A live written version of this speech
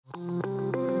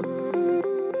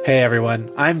Hey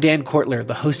everyone, I'm Dan Kortler,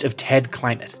 the host of TED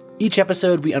Climate. Each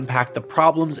episode, we unpack the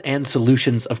problems and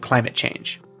solutions of climate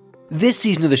change. This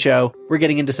season of the show, we're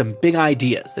getting into some big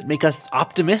ideas that make us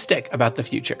optimistic about the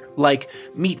future, like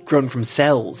meat grown from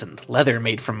cells and leather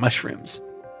made from mushrooms.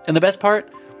 And the best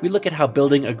part, we look at how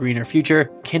building a greener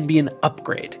future can be an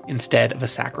upgrade instead of a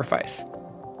sacrifice.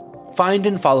 Find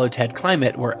and follow TED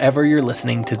Climate wherever you're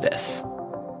listening to this.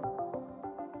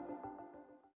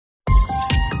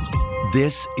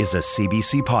 This is a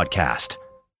CBC podcast.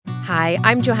 Hi,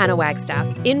 I'm Johanna Wagstaff,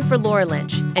 in for Laura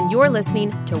Lynch, and you're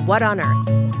listening to What on Earth?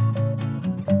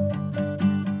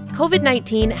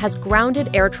 COVID-19 has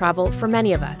grounded air travel for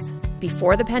many of us.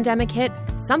 Before the pandemic hit,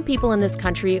 some people in this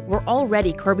country were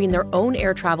already curbing their own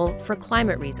air travel for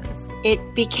climate reasons.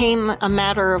 It became a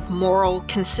matter of moral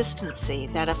consistency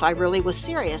that if I really was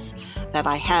serious, that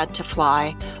I had to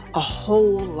fly a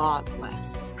whole lot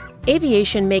less.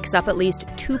 Aviation makes up at least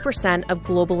 2% of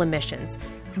global emissions.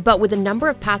 But with the number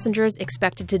of passengers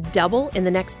expected to double in the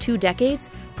next 2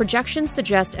 decades, projections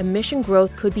suggest emission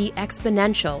growth could be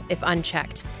exponential if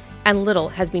unchecked. And little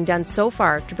has been done so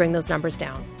far to bring those numbers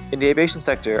down. In the aviation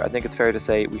sector, I think it's fair to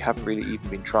say we haven't really even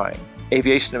been trying.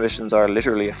 Aviation emissions are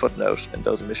literally a footnote in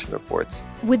those emission reports.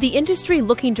 With the industry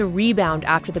looking to rebound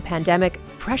after the pandemic,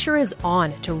 pressure is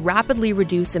on to rapidly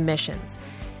reduce emissions.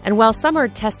 And while some are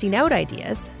testing out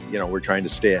ideas, we're trying to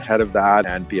stay ahead of that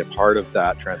and be a part of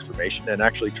that transformation and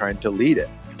actually trying to lead it.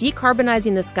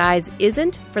 Decarbonizing the skies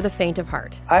isn't for the faint of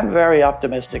heart. I'm very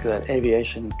optimistic that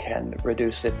aviation can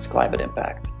reduce its climate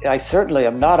impact. I certainly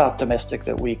am not optimistic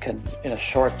that we can, in a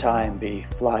short time, be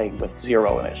flying with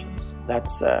zero emissions.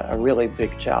 That's a really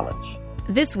big challenge.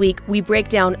 This week, we break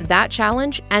down that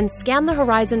challenge and scan the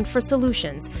horizon for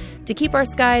solutions to keep our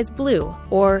skies blue,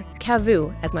 or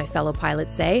CAVU, as my fellow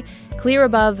pilots say, clear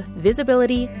above,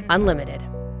 visibility unlimited.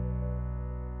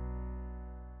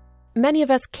 Many of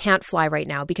us can't fly right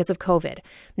now because of COVID,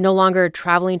 no longer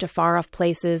traveling to far-off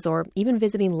places or even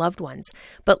visiting loved ones.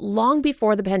 But long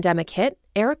before the pandemic hit,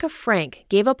 Erica Frank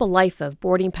gave up a life of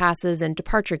boarding passes and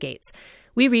departure gates.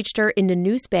 We reached her in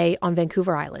Nanoose Bay on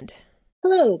Vancouver Island.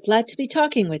 Hello, glad to be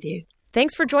talking with you.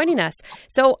 Thanks for joining us.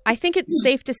 So I think it's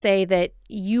safe to say that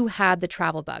you had the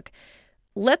travel bug.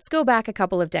 Let's go back a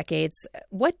couple of decades.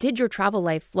 What did your travel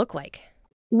life look like?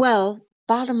 Well,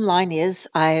 bottom line is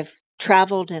I've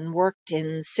traveled and worked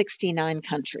in 69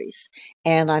 countries,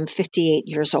 and I'm 58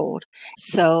 years old.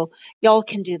 So y'all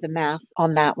can do the math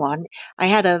on that one. I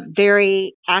had a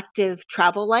very active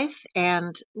travel life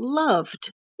and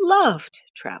loved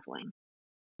traveling.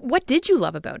 What did you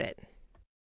love about it?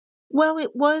 Well,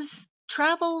 it was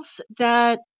travels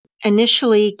that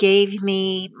initially gave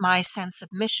me my sense of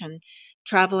mission,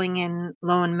 traveling in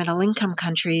low and middle income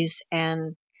countries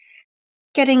and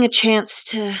getting a chance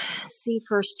to see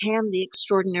firsthand the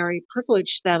extraordinary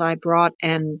privilege that I brought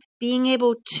and being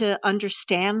able to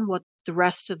understand what the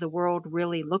rest of the world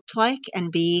really looked like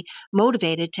and be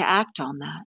motivated to act on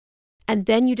that. And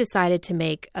then you decided to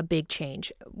make a big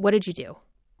change. What did you do?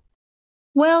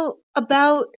 Well,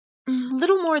 about a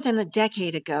little more than a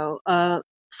decade ago, a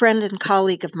friend and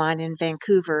colleague of mine in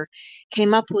Vancouver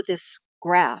came up with this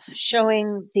graph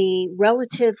showing the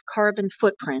relative carbon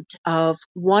footprint of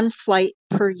one flight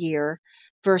per year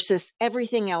versus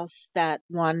everything else that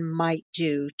one might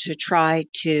do to try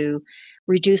to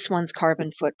reduce one's carbon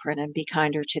footprint and be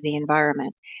kinder to the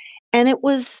environment. And it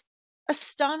was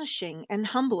astonishing and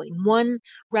humbling. One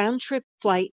round trip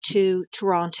flight to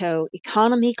Toronto,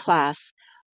 economy class,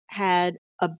 had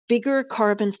a bigger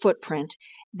carbon footprint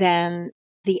than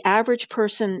the average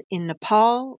person in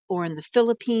Nepal or in the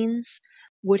Philippines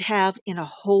would have in a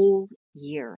whole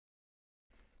year.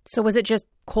 So was it just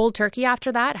cold turkey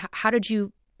after that? How did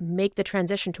you make the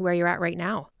transition to where you're at right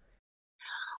now?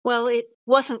 Well, it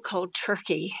wasn't cold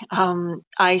turkey.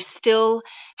 I still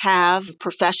have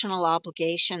professional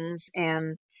obligations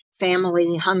and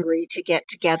family hungry to get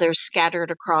together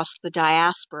scattered across the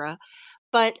diaspora.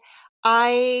 But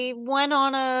I went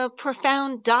on a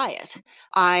profound diet.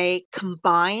 I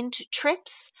combined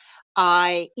trips.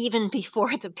 I, even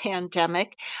before the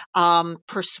pandemic,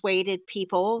 persuaded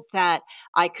people that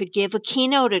I could give a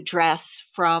keynote address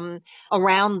from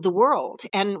around the world.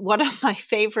 And one of my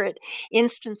favorite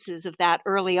instances of that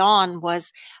early on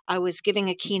was I was giving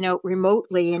a keynote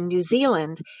remotely in New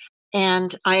Zealand.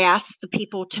 And I asked the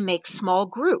people to make small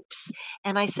groups.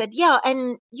 And I said, yeah,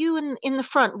 and you in the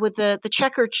front with the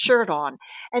checkered shirt on.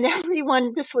 And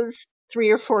everyone, this was 3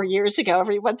 or 4 years ago,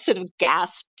 everyone sort of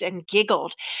gasped and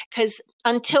giggled because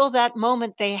until that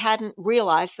moment, they hadn't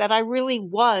realized that I really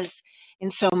was in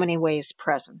so many ways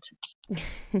present.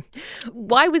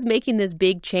 Why was making this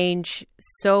big change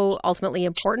so ultimately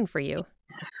important for you?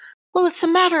 Well, it's a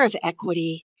matter of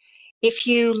equity. If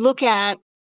you look at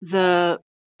the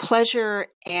pleasure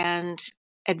and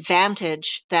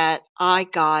advantage that I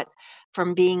got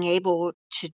from being able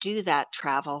to do that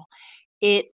travel,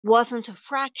 it wasn't a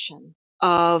fraction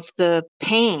of the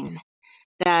pain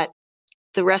that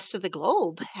the rest of the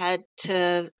globe had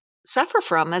to suffer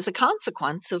from as a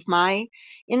consequence of my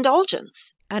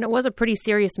indulgence. And it was a pretty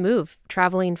serious move,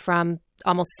 traveling from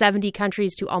almost 70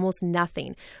 countries to almost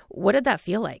nothing. What did that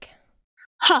feel like?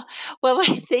 Well,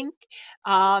 I think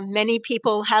many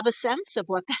people have a sense of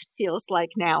what that feels like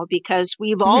now because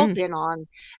we've all been on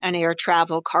an air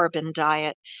travel carbon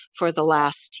diet for the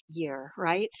last year,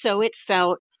 right? So it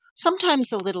felt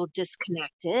sometimes a little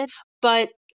disconnected, but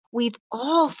we've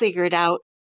all figured out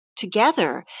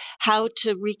together how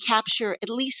to recapture at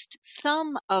least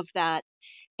some of that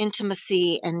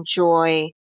intimacy and joy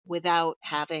without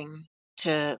having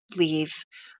to leave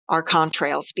our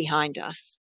contrails behind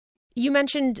us. You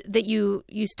mentioned that you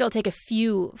still take a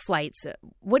few flights.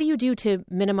 What do you do to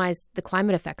minimize the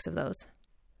climate effects of those?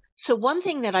 So one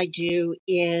thing that I do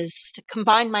is to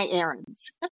combine my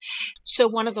errands. So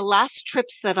one of the last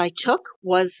trips that I took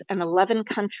was an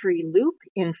 11-country loop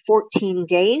in 14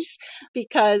 days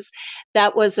because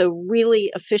that was a really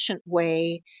efficient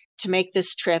way to make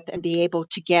this trip and be able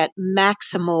to get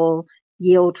maximal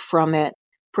yield from it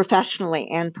professionally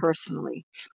and personally.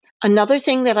 Another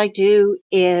thing that I do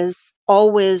is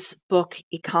always book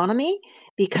economy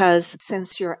because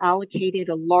since you're allocated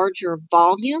a larger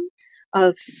volume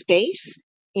of space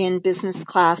in business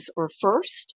class or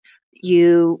first,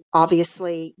 you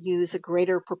obviously use a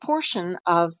greater proportion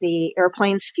of the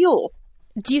airplane's fuel.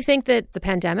 Do you think that the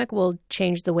pandemic will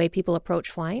change the way people approach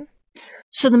flying?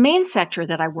 So the main sector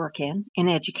that I work in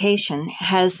education,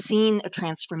 has seen a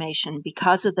transformation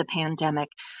because of the pandemic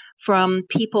from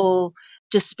people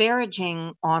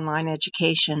disparaging online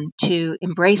education to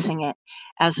embracing it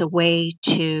as a way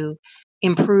to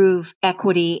improve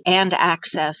equity and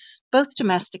access, both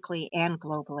domestically and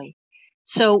globally.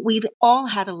 So we've all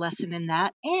had a lesson in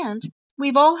that, and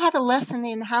we've all had a lesson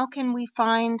in how can we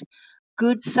find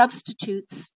good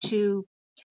substitutes to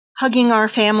hugging our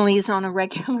families on a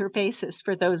regular basis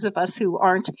for those of us who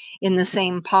aren't in the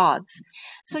same pods.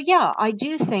 So yeah, I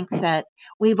do think that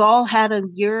we've all had a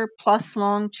year-plus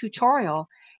long tutorial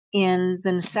in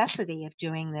the necessity of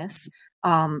doing this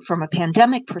from a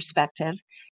pandemic perspective.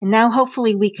 And now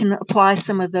hopefully we can apply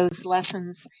some of those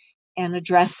lessons and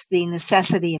address the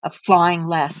necessity of flying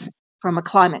less from a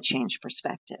climate change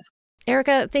perspective.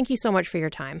 Erica, thank you so much for your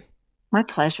time. My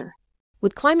pleasure.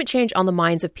 With climate change on the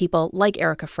minds of people like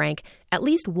Erica Frank, at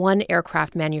least one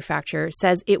aircraft manufacturer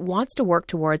says it wants to work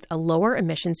towards a lower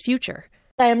emissions future.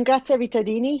 I am Grazia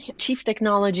Vittadini, Chief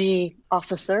Technology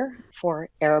Officer for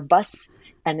Airbus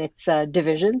and its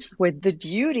divisions, with the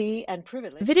duty and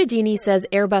privilege. Vittadini says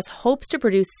Airbus hopes to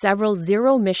produce several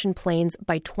zero-emission planes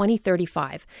by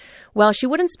 2035. While she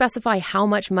wouldn't specify how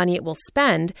much money it will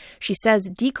spend, she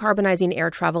says decarbonizing air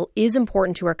travel is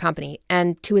important to her company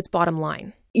and to its bottom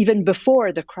line. Even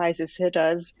before the crisis hit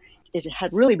us, it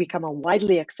had really become a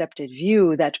widely accepted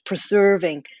view that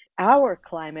preserving our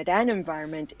climate and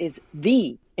environment is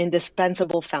the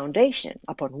indispensable foundation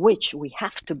upon which we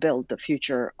have to build the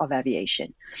future of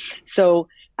aviation. So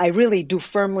I really do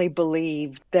firmly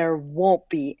believe there won't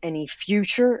be any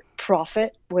future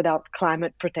profit without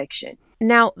climate protection.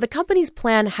 Now, the company's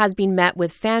plan has been met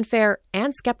with fanfare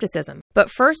and skepticism. But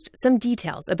first, some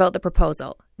details about the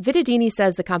proposal. Vittadini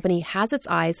says the company has its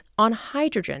eyes on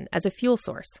hydrogen as a fuel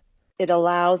source. It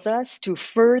allows us to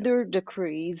further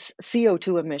decrease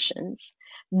CO2 emissions,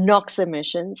 NOx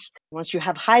emissions. Once you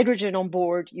have hydrogen on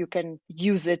board, you can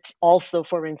use it also,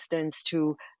 for instance,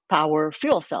 to power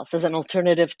fuel cells as an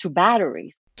alternative to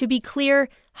batteries. To be clear,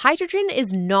 hydrogen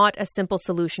is not a simple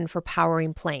solution for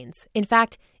powering planes. In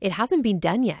fact, it hasn't been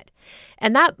done yet.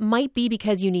 And that might be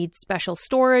because you need special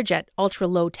storage at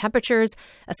ultra-low temperatures,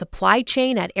 a supply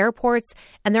chain at airports,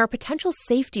 and there are potential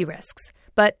safety risks.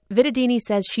 But Vittadini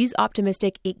says she's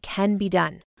optimistic it can be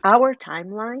done. Our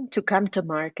timeline to come to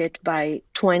market by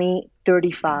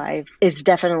 2035 is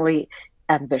definitely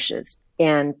ambitious.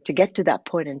 And to get to that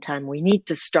point in time, we need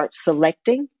to start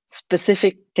selecting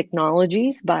specific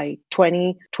technologies by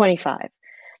 2025.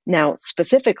 Now,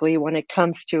 specifically, when it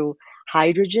comes to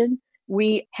hydrogen,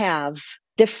 we have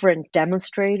different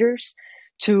demonstrators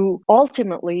to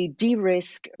ultimately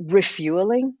de-risk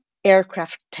refueling,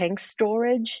 aircraft tank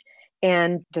storage,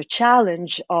 and the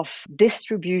challenge of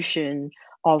distribution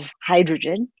of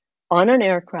hydrogen on an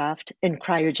aircraft in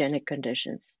cryogenic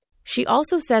conditions. She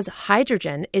also says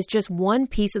hydrogen is just one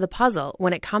piece of the puzzle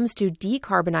when it comes to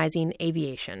decarbonizing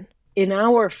aviation. In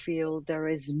our field, there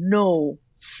is no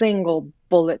single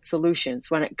bullet solutions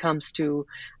when it comes to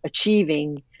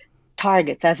achieving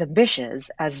targets as ambitious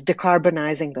as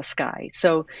decarbonizing the sky.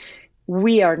 So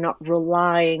we are not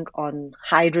relying on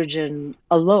hydrogen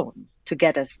alone to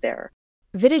get us there.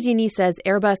 Vidadini says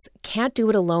Airbus can't do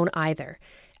it alone either,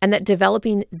 and that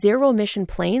developing zero-emission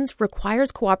planes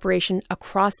requires cooperation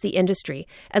across the industry,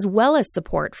 as well as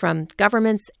support from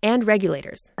governments and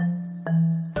regulators.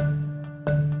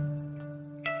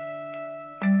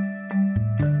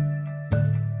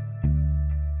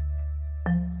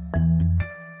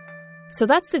 So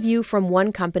that's the view from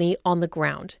one company on the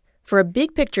ground. For a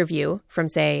big picture view from,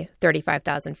 say,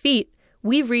 35,000 feet,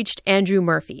 we've reached Andrew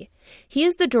Murphy. He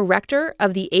is the director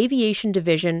of the Aviation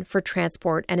Division for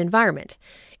Transport and Environment.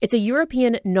 It's a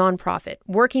European nonprofit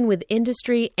working with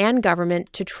industry and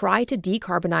government to try to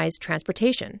decarbonize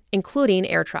transportation, including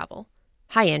air travel.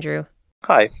 Hi, Andrew.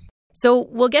 Hi. So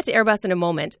we'll get to Airbus in a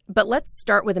moment, but let's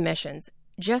start with emissions.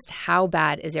 Just how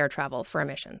bad is air travel for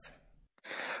emissions?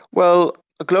 Well,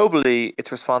 globally,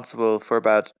 it's responsible for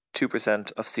about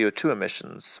 2% of CO2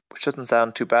 emissions, which doesn't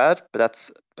sound too bad, but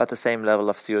that's about the same level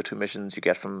of CO2 emissions you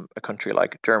get from a country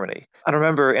like Germany. And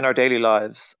remember, in our daily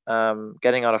lives,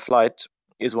 getting on a flight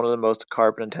is one of the most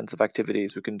carbon-intensive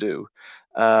activities we can do.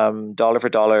 Dollar for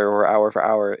dollar or hour for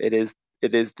hour, it is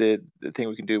the thing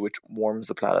we can do which warms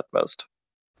the planet most.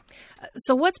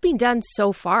 So what's been done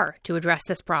so far to address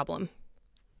this problem?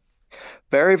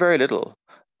 Very, very little.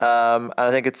 And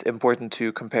I think it's important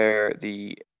to compare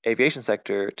the aviation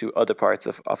sector to other parts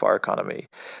of our economy.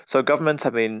 So governments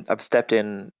have stepped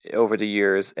in over the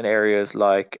years in areas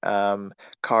like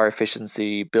car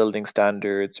efficiency, building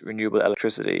standards, renewable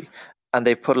electricity. And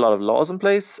they've put a lot of laws in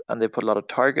place, and they've put a lot of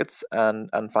targets and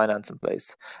finance in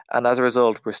place. And as a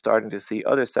result, we're starting to see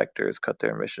other sectors cut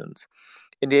their emissions.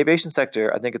 In the aviation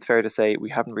sector, I think it's fair to say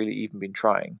we haven't really even been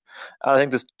trying. And I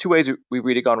think there's two ways we've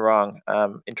really gone wrong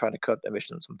in trying to cut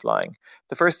emissions from flying.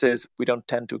 The first is we don't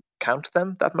tend to count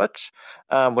them that much.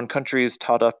 When countries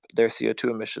tot up their CO2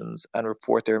 emissions and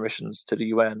report their emissions to the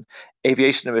UN,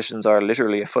 aviation emissions are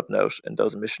literally a footnote in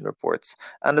those emission reports.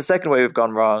 And the second way we've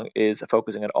gone wrong is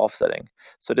focusing on offsetting.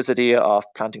 So this idea of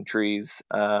planting trees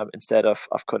instead of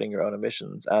cutting your own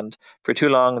emissions. And for too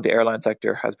long, the airline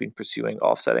sector has been pursuing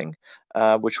offsetting,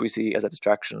 which we see as a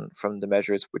distraction from the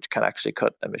measures which can actually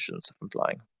cut emissions from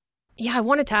flying. Yeah, I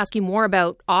wanted to ask you more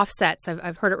about offsets.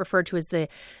 I've heard it referred to as the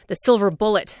silver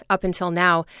bullet up until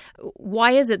now.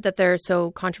 Why is it that they're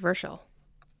so controversial?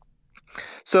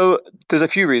 So there's a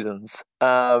few reasons.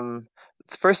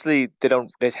 Firstly,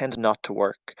 they tend not to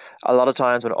work. A lot of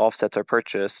times when offsets are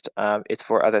purchased, it's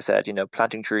for, as I said,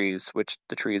 planting trees, which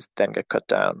the trees then get cut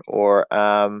down, or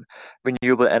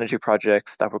renewable energy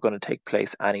projects that were going to take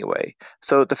place anyway.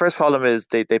 So the first problem is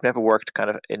they've never worked kind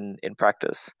of in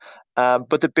practice.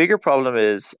 But the bigger problem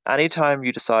is anytime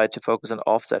you decide to focus on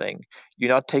offsetting, you're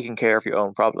not taking care of your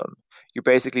own problem. You're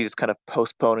basically just kind of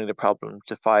postponing the problem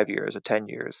to 5 years or 10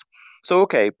 years. So,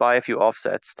 okay, buy a few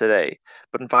offsets today,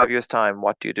 but in 5 years' time,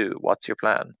 what do you do? What's your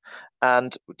plan?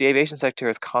 And the aviation sector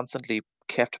has constantly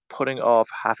kept putting off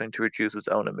having to reduce its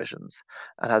own emissions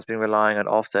and has been relying on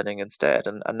offsetting instead.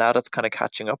 And now that's kind of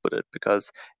catching up with it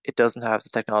because it doesn't have the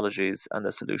technologies and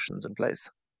the solutions in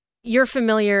place. You're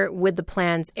familiar with the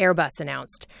plans Airbus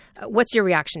announced. What's your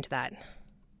reaction to that?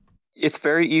 It's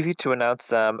very easy to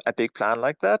announce a big plan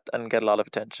like that and get a lot of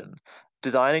attention.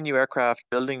 Designing new aircraft,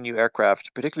 building new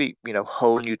aircraft, particularly,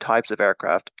 whole new types of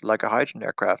aircraft, like a hydrogen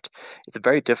aircraft, it's a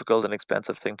very difficult and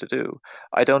expensive thing to do.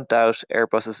 I don't doubt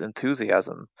Airbus's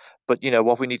enthusiasm, but,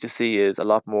 what we need to see is a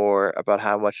lot more about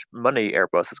how much money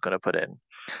Airbus is going to put in.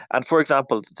 And for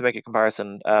example, to make a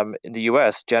comparison, in the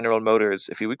US, General Motors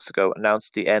a few weeks ago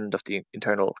announced the end of the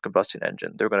internal combustion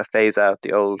engine. They were going to phase out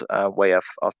the old way of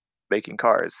making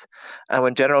cars. And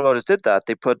when General Motors did that,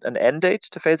 they put an end date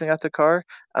to phasing out the car,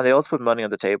 and they also put money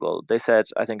on the table. They said,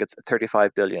 I think it's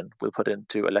 35 billion we'll put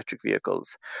into electric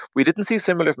vehicles. We didn't see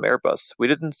similar from Airbus. We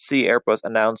didn't see Airbus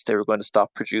announce they were going to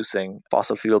stop producing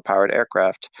fossil fuel powered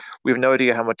aircraft. We have no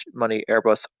idea how much money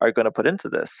Airbus are going to put into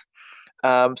this.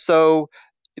 So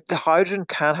the hydrogen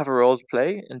can have a role to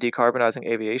play in decarbonizing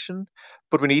aviation,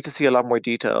 but we need to see a lot more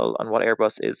detail on what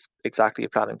Airbus is exactly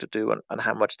planning to do and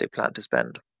how much they plan to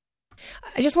spend.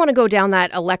 I just want to go down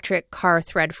that electric car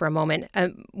thread for a moment.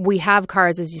 We have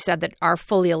cars, as you said, that are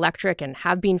fully electric and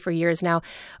have been for years now.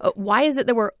 Why is it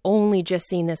that we're only just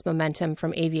seeing this momentum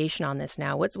from aviation on this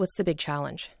now? What's the big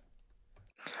challenge?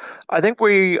 I think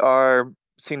we are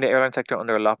seeing the airline sector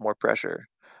under a lot more pressure.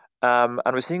 And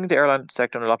we're seeing the airline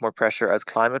sector under a lot more pressure as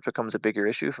climate becomes a bigger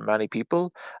issue for many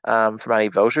people, for many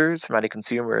voters, for many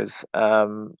consumers.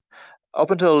 Up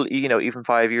until even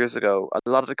 5 years ago, a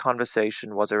lot of the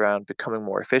conversation was around becoming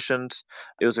more efficient.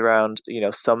 It was around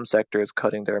some sectors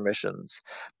cutting their emissions.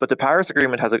 But the Paris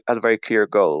Agreement has a very clear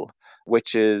goal,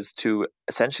 which is to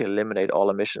essentially eliminate all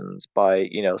emissions by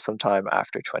sometime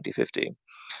after 2050.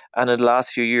 And in the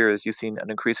last few years, you've seen an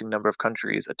increasing number of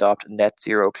countries adopt net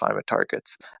zero climate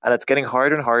targets. And it's getting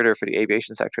harder and harder for the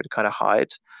aviation sector to kind of hide.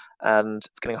 And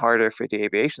it's getting harder for the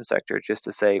aviation sector just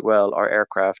to say, well, our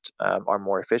aircraft are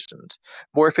more efficient.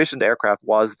 More efficient aircraft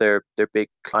was their big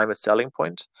climate selling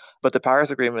point. But the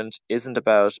Paris Agreement isn't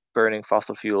about burning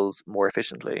fossil fuels more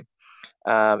efficiently.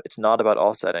 It's not about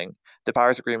offsetting. The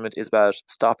Paris Agreement is about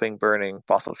stopping burning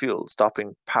fossil fuels,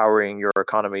 stopping powering your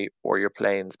economy or your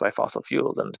planes by fossil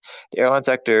fuels. And the airline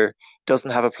sector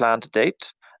doesn't have a plan to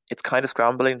date. It's kind of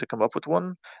scrambling to come up with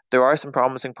one. There are some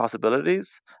promising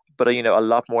possibilities, but a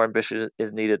lot more ambition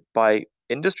is needed by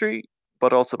industry,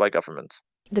 but also by governments.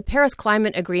 The Paris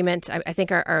Climate Agreement, I think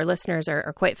our listeners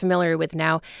are quite familiar with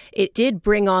now. It did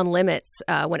bring on limits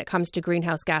when it comes to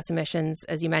greenhouse gas emissions,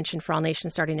 as you mentioned, for all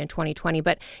nations starting in 2020.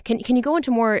 But can you go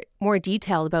into more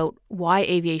detail about why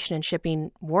aviation and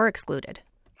shipping were excluded?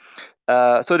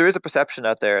 So there is a perception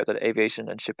out there that aviation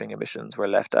and shipping emissions were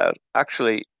left out.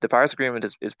 Actually, the Paris Agreement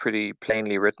is pretty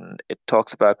plainly written. It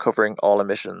talks about covering all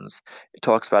emissions. It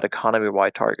talks about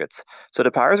economy-wide targets. So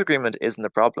the Paris Agreement isn't the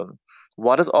problem.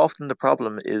 What is often the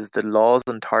problem is the laws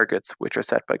and targets which are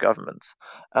set by governments.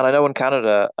 And I know in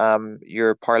Canada,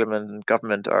 your parliament and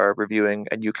government are reviewing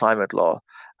a new climate law.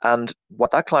 And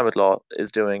what that climate law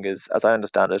is doing is, as I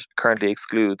understand it, currently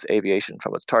excludes aviation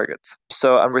from its targets.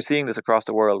 And we're seeing this across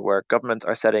the world where governments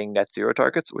are setting net zero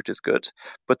targets, which is good.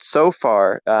 But so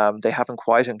far, they haven't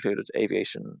quite included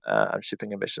aviation and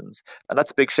shipping emissions. And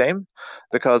that's a big shame,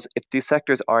 because if these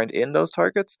sectors aren't in those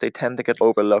targets, they tend to get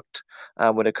overlooked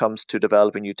when it comes to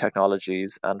developing new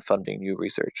technologies and funding new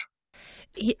research.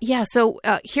 Yeah. So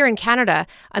here in Canada,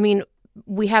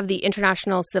 we have the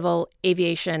International Civil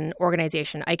Aviation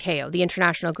Organization, ICAO, the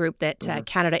international group that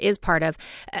Canada is part of.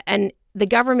 And the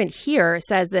government here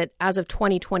says that as of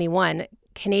 2021,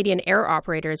 Canadian air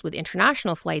operators with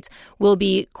international flights will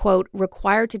be, quote,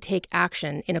 required to take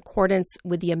action in accordance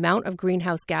with the amount of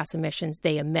greenhouse gas emissions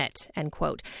they emit, end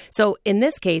quote. So in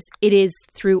this case, it is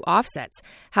through offsets.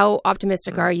 How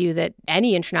optimistic are you that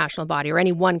any international body or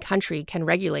any one country can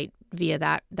regulate via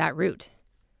that route?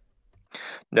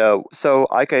 No. So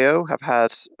ICAO have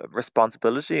had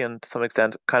responsibility and to some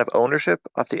extent kind of ownership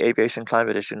of the aviation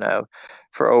climate issue now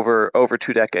for over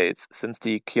 2 decades, since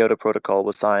the Kyoto Protocol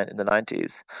was signed in the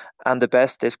 90s. And the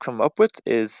best they've come up with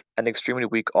is an extremely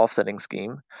weak offsetting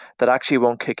scheme that actually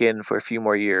won't kick in for a few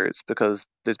more years because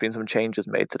there's been some changes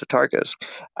made to the target.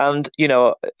 And,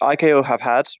 ICAO have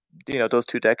had, those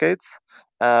 2 decades.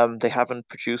 They haven't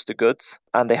produced the goods,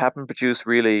 and they haven't produced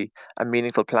really a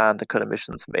meaningful plan to cut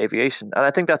emissions from aviation. And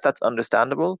I think that's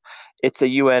understandable. It's a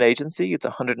UN agency. It's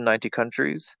 190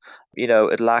 countries.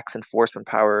 It lacks enforcement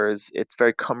powers. It's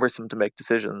very cumbersome to make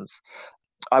decisions.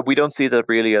 We don't see that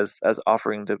really as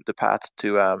offering the path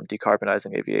to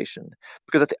decarbonizing aviation.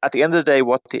 Because at the end of the day,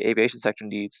 what the aviation sector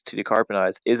needs to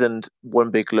decarbonize isn't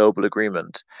one big global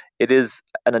agreement. It is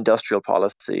an industrial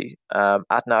policy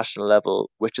at national level,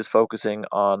 which is focusing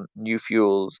on new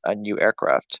fuels and new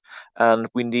aircraft. And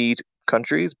we need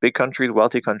countries, big countries,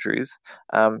 wealthy countries,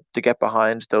 to get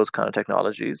behind those kind of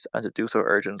technologies and to do so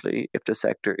urgently if the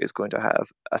sector is going to have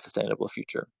a sustainable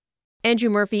future.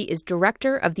 Andrew Murphy is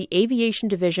director of the aviation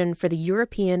division for the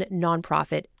European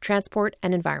nonprofit Transport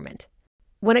and Environment.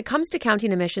 When it comes to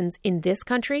counting emissions in this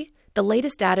country, the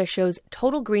latest data shows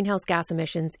total greenhouse gas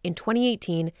emissions in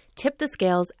 2018 tipped the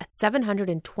scales at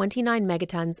 729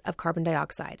 megatons of carbon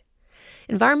dioxide.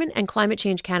 Environment and Climate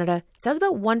Change Canada says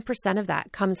about 1% of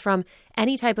that comes from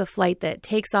any type of flight that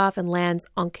takes off and lands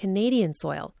on Canadian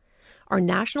soil. Our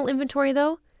national inventory,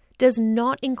 though, does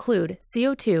not include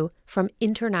CO2 from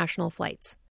international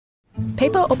flights.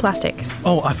 Paper or plastic?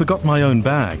 Oh, I forgot my own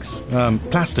bags.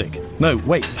 Plastic. No,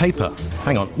 wait, paper.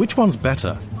 Hang on, which one's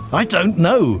better? I don't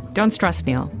know. Don't stress,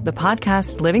 Neil. The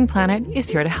podcast Living Planet is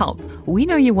here to help. We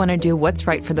know you want to do what's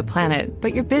right for the planet,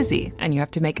 but you're busy and you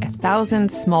have to make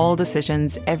 1,000 small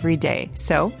decisions every day.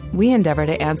 So we endeavor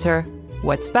to answer,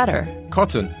 what's better?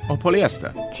 Cotton or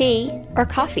polyester? Tea or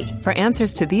coffee? For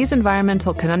answers to these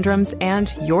environmental conundrums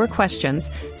and your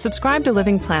questions, subscribe to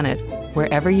Living Planet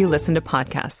wherever you listen to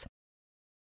podcasts.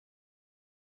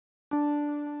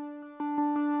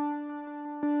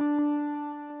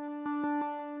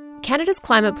 Canada's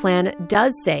climate plan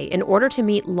does say in order to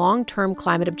meet long-term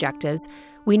climate objectives,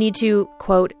 We need to,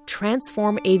 quote,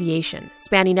 transform aviation,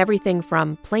 spanning everything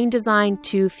from plane design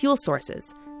to fuel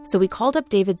sources. So we called up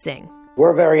David Zing.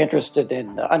 We're very interested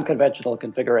in unconventional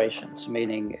configurations,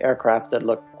 meaning aircraft that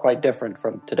look quite different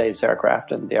from today's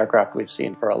aircraft and the aircraft we've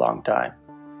seen for a long time.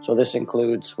 So this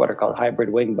includes what are called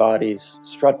hybrid wing bodies,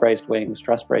 strut-braced wings,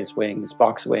 truss-braced wings,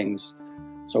 box wings.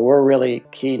 So we're really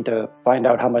keen to find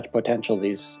out how much potential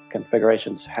these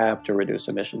configurations have to reduce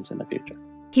emissions in the future.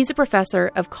 He's a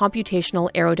professor of computational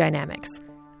aerodynamics.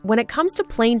 When it comes to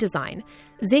plane design,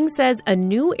 Zing says a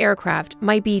new aircraft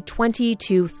might be 20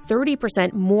 to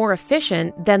 30% more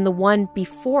efficient than the one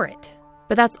before it.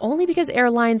 But that's only because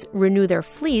airlines renew their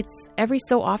fleets every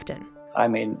so often. I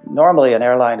mean, normally an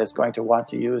airline is going to want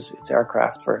to use its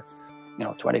aircraft for,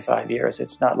 25 years.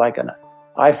 It's not like an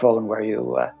iPhone where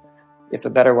you, if a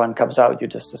better one comes out, you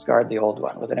just discard the old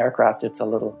one. With an aircraft,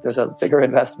 there's a bigger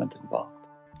investment involved.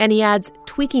 And he adds,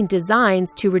 tweaking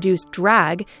designs to reduce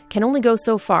drag can only go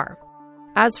so far.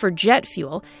 As for jet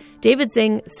fuel, David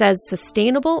Zing says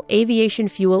sustainable aviation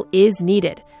fuel is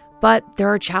needed, but there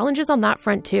are challenges on that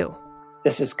front too.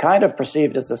 This is kind of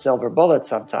perceived as the silver bullet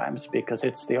sometimes because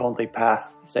it's the only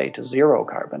path, say, to zero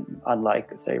carbon,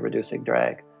 unlike, say, reducing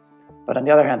drag. But on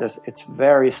the other hand, it's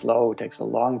very slow, it takes a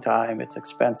long time, it's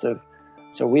expensive.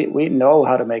 So we know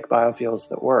how to make biofuels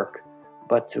that work,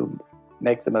 but to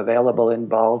make them available in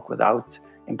bulk without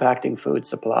impacting food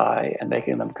supply and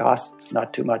making them cost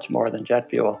not too much more than jet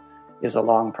fuel is a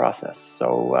long process.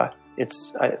 So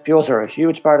fuels are a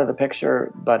huge part of the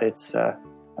picture, but it's a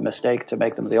mistake to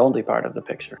make them the only part of the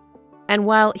picture. And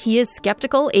while he is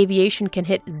skeptical aviation can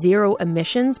hit zero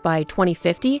emissions by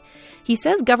 2050, he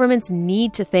says governments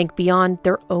need to think beyond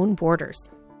their own borders.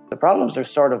 The problems are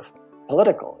sort of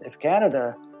political. If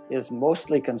Canada is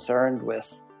mostly concerned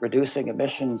with reducing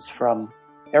emissions from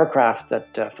aircraft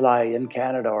that fly in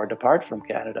Canada or depart from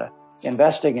Canada,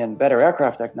 investing in better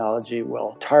aircraft technology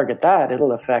will target that.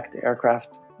 It'll affect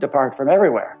aircraft depart from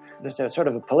everywhere. There's a sort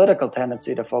of a political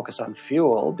tendency to focus on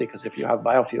fuel because if you have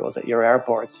biofuels at your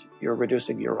airports, you're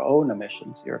reducing your own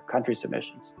emissions, your country's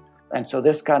emissions. And so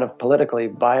this kind of politically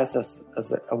biases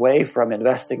us away from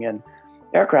investing in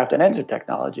aircraft and engine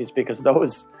technologies because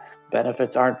those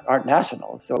benefits aren't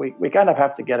national. So we kind of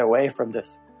have to get away from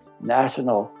this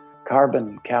national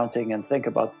carbon counting and think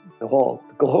about the whole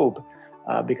globe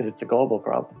because it's a global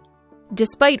problem.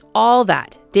 Despite all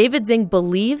that, David Zing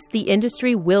believes the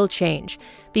industry will change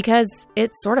because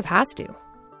it sort of has to.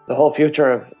 The whole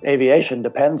future of aviation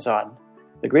depends on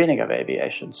the greening of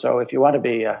aviation. So if you want to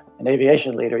be an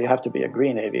aviation leader, you have to be a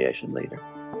green aviation leader.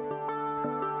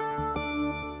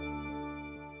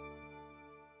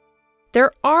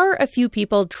 There are a few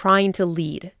people trying to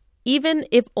lead, even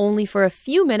if only for a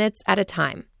few minutes at a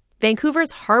time.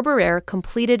 Vancouver's Harbour Air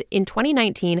completed in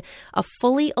 2019 a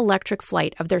fully electric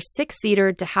flight of their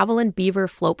 6-seater de Havilland Beaver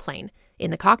floatplane.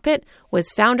 In the cockpit was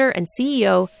founder and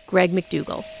CEO Greg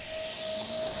McDougall.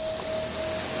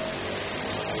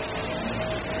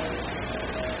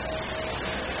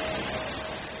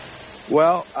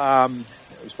 Well,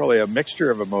 it was probably a mixture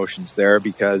of emotions there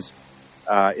because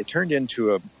it turned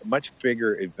into a much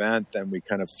bigger event than we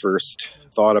kind of first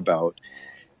thought about.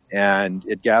 And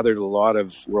it gathered a lot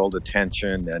of world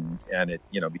attention and it,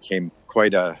 became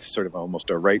quite a sort of almost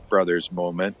a Wright brothers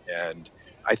moment. And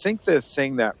I think the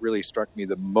thing that really struck me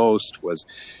the most was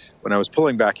when I was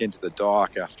pulling back into the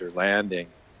dock after landing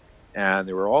and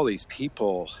there were all these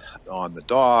people on the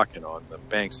dock and on the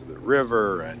banks of the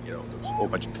river and, there was a whole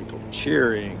bunch of people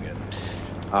cheering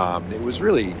and it was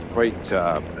really quite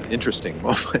an interesting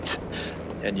moment.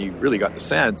 And you really got the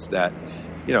sense that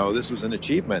this was an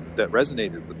achievement that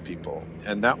resonated with people.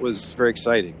 And that was very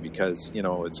exciting because, it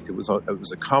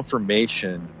was a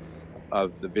confirmation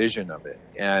of the vision of it.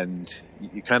 And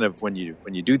you kind of, when you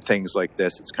do things like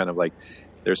this, it's kind of like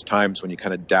there's times when you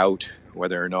kind of doubt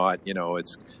whether or not,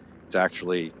 it's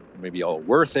actually maybe all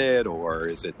worth it or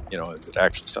is it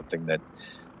actually something that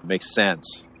makes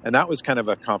sense? And that was kind of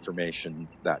a confirmation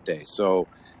that day. So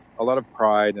a lot of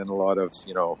pride and a lot of,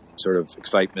 sort of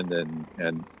excitement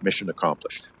and mission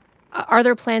accomplished. Are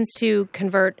there plans to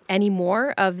convert any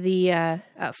more of the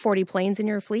 40 planes in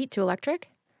your fleet to electric?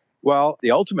 Well,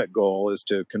 the ultimate goal is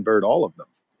to convert all of them.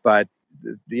 But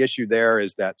the issue there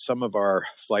is that some of our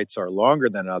flights are longer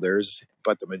than others,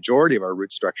 but the majority of our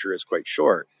route structure is quite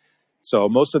short. So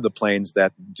most of the planes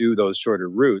that do those shorter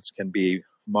routes can be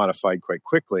modified quite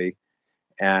quickly.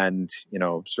 And,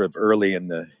 sort of early in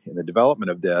the development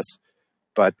of this,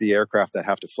 but the aircraft that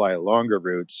have to fly longer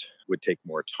routes would take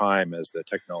more time as the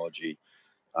technology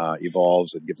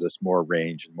evolves and gives us more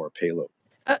range and more payload.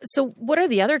 So what are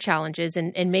the other challenges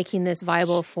in making this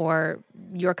viable for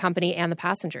your company and the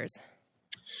passengers?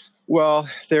 Well,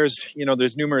 there's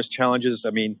numerous challenges.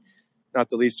 I mean, not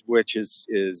the least of which is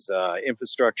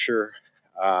infrastructure.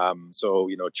 So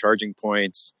charging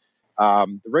points.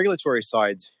 The regulatory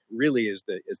side really is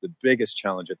the biggest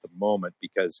challenge at the moment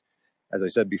because, as I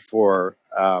said before,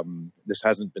 this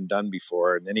hasn't been done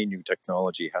before, and any new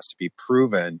technology has to be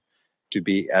proven to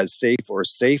be as safe or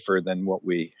safer than what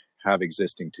we have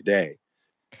existing today.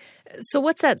 So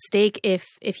what's at stake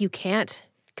if you can't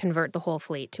convert the whole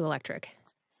fleet to electric?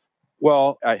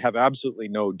 Well, I have absolutely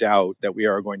no doubt that we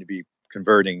are going to be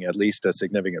converting at least a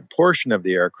significant portion of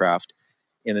the aircraft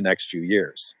in the next few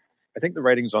years. I think the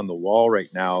writing's on the wall right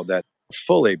now that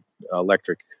fully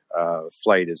electric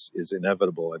flight is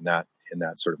inevitable in that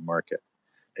sort of market.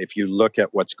 If you look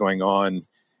at what's going on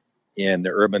in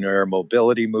the urban air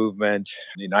mobility movement,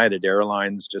 United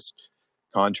Airlines just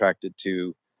contracted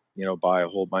to buy a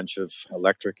whole bunch of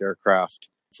electric aircraft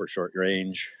for short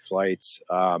range flights.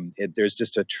 There's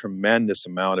just a tremendous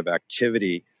amount of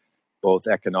activity, both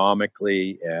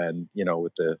economically and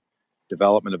with the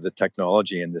development of the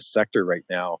technology in this sector right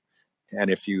now. And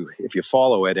if you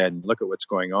follow it and look at what's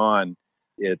going on,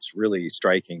 it's really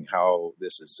striking how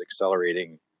this is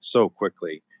accelerating so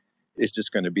quickly. It's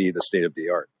just going to be the state of the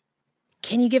art.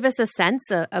 Can you give us a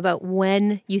sense about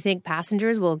when you think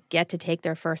passengers will get to take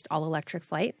their first all-electric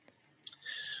flight?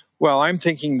 Well, I'm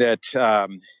thinking that,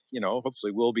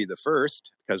 hopefully we'll be the first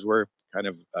because we're kind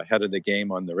of ahead of the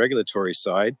game on the regulatory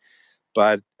side.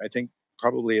 But I think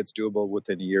probably it's doable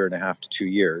within a year and a half to 2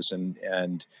 years.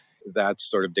 And that's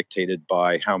sort of dictated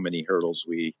by how many hurdles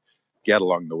we get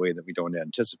along the way that we don't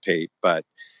anticipate. But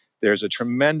there's a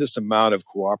tremendous amount of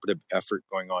cooperative effort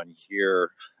going on here.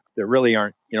 There really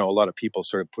aren't, a lot of people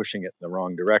sort of pushing it in the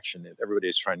wrong direction.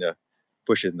 Everybody's trying to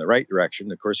push it in the right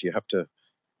direction. Of course, you have to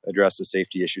address the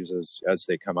safety issues as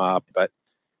they come up. But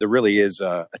there really is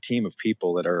a team of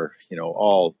people that are,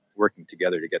 all working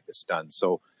together to get this done.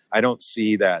 So I don't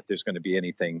see that there's going to be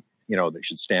anything, that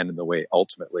should stand in the way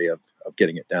ultimately of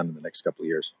getting it done in the next couple of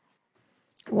years.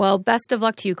 Well, best of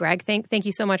luck to you, Greg. Thank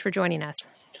you so much for joining us.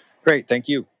 Great. Thank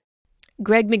you.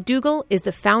 Greg McDougall is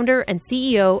the founder and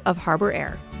CEO of Harbour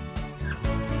Air.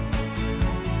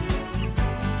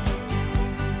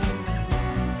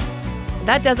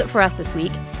 That does it for us this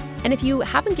week. And if you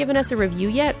haven't given us a review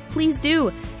yet, please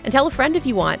do. And tell a friend if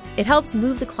you want. It helps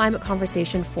move the climate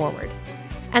conversation forward.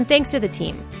 And thanks to the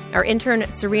team. Our intern,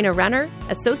 Serena Renner,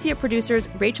 associate producers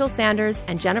Rachel Sanders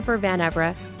and Jennifer Van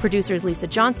Evera, producers Lisa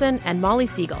Johnson and Molly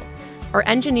Siegel. Our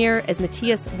engineer is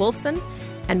Matthias Wolfson,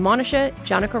 and Monisha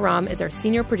Janakaram is our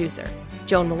senior producer.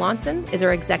 Joan Melanson is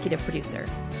our executive producer.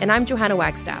 And I'm Johanna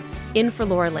Wagstaff, in for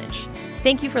Laura Lynch.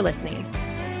 Thank you for listening.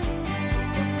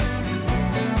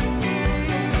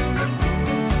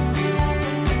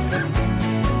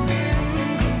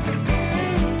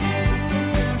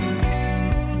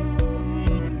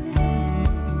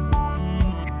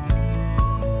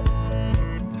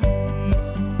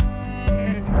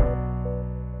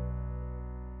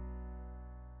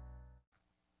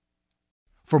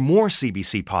 For more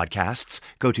CBC podcasts,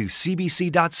 go to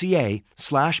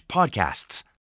cbc.ca/podcasts.